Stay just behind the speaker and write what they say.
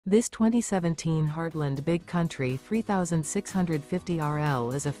This 2017 Heartland Big Country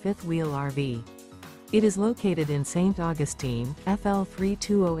 3650RL is a fifth-wheel RV. It is located in St. Augustine, FL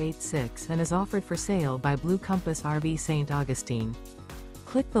 32086 and is offered for sale by Blue Compass RV St. Augustine.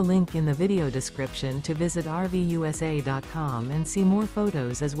 Click the link in the video description to visit RVUSA.com and see more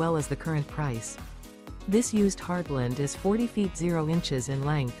photos as well as the current price. This used Heartland is 40 feet 0 inches in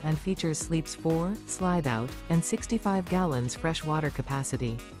length and features sleeps 4, Slideout, and 65 gallons fresh water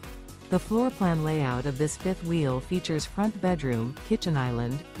capacity. The floor plan layout of this fifth wheel features front bedroom, kitchen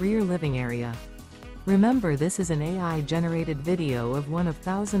island, rear living area. Remember, this is an AI-generated video of one of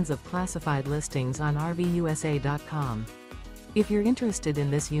thousands of classified listings on RVUSA.com. If you're interested in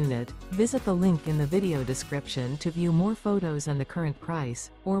this unit, visit the link in the video description to view more photos and the current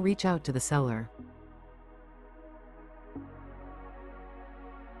price, or reach out to the seller.